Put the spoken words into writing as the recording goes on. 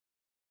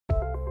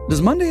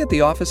Does Monday at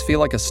the office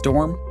feel like a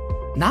storm?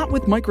 Not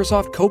with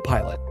Microsoft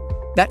Copilot.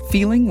 That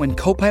feeling when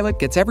Copilot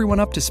gets everyone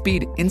up to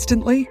speed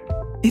instantly?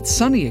 It's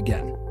sunny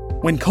again.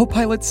 When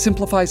Copilot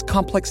simplifies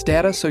complex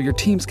data so your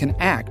teams can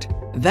act,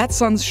 that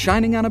sun's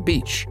shining on a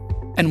beach.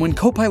 And when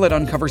Copilot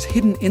uncovers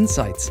hidden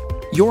insights,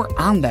 you're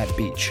on that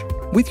beach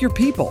with your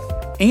people,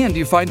 and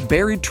you find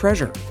buried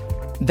treasure.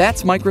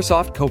 That's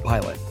Microsoft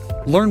Copilot.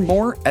 Learn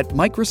more at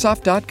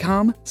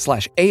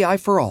Microsoft.com/AI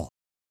for all.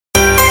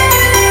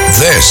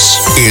 This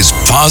is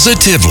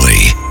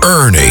Positively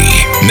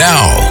Ernie.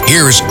 Now,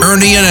 here's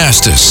Ernie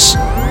Anastas.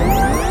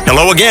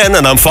 Hello again,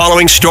 and I'm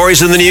following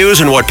stories in the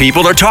news and what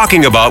people are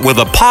talking about with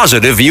a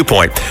positive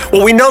viewpoint.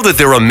 Well, we know that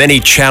there are many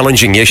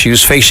challenging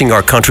issues facing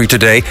our country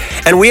today,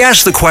 and we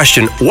ask the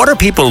question, what are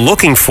people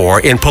looking for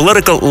in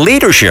political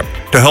leadership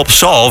to help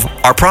solve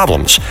our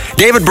problems?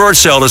 David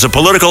Birdsell is a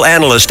political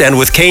analyst and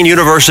with Kane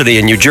University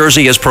in New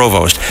Jersey as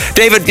provost.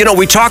 David,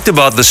 we talked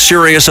about the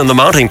serious and the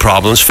mounting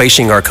problems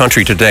facing our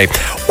country today.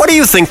 What do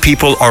you think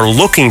people are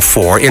looking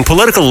for in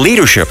political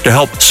leadership to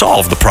help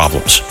solve the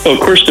problems? Well, of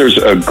course, there's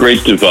a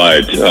great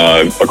divide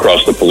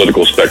across the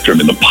political spectrum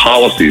in the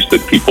policies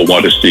that people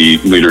want to see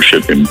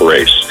leadership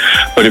embrace.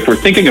 But if we're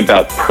thinking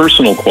about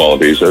personal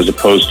qualities as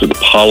opposed to the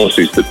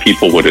policies that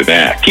people would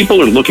enact,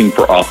 people are looking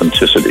for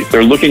authenticity.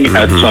 They're looking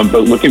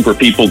looking for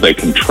people they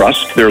can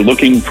trust. They're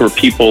looking for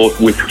people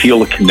who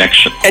feel a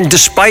connection. And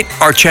despite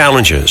our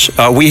challenges,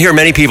 we hear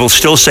many people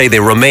still say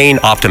they remain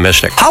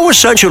optimistic. How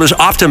essential is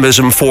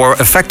optimism for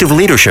effective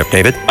leadership,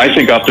 David? I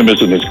think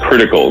optimism is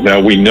critical.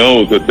 Now, we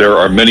know that there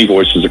are many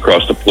voices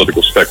across the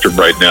political spectrum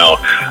right now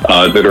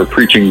that are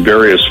preaching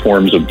various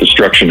forms of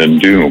destruction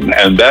and doom,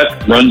 and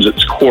that runs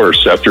its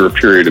course after a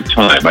period of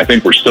time. I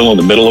think we're still in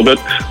the middle of it,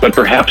 but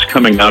perhaps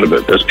coming out of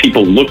it as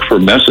people look for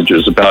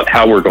messages about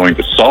how we're going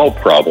to solve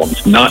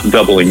problems, not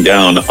doubling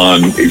down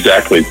on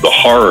exactly the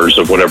horrors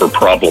of whatever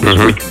problems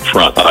we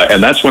confront.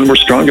 And that's when we're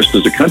strongest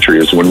as a country,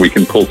 is when we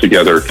can pull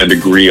together and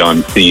agree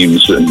on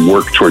themes and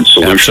work towards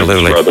solutions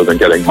rather than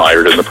getting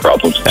mired in the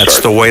problems. That's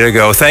the way to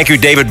go. Thank you,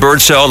 David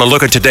Birdsell, and a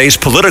look at today's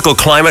political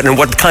climate and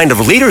what kind of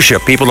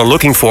leadership people are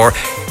looking for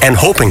and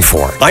hoping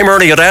for. I'm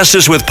Ernie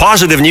Anastas with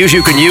positive news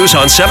you can use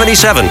on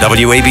 77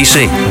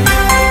 WABC.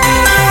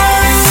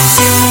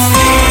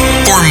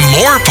 For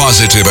more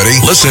positivity,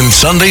 listen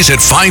Sundays at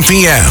 5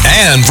 p.m.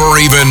 And for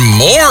even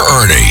more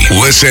Ernie,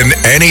 listen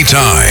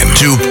anytime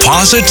to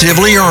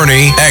Positively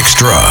Ernie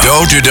Extra.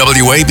 Go to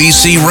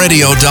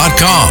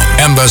WABCRadio.com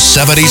and the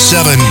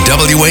 77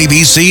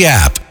 WABC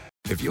app.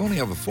 If you only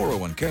have a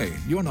 401k,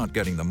 you're not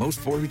getting the most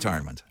for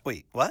retirement.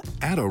 Wait, what?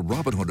 Add a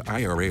Robinhood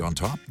IRA on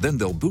top, then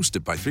they'll boost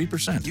it by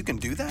 3%. You can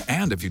do that?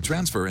 And if you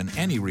transfer in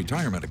any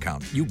retirement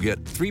account, you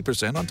get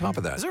 3% on top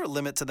of that. Is there a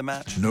limit to the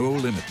match? No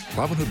limit.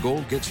 Robinhood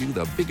Gold gets you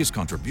the biggest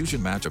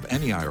contribution match of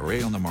any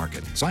IRA on the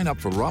market. Sign up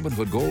for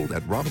Robinhood Gold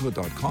at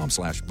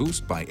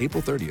Robinhood.com/boost by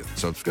April 30th.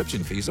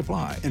 Subscription fees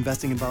apply.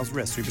 Investing involves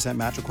risk. 3%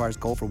 match requires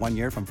gold for 1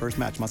 year from first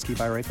match. Must keep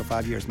IRA for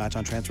 5 years. Match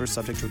on transfers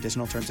subject to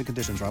additional terms and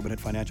conditions. Robinhood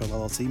Financial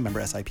LLC,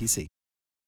 member SIPC.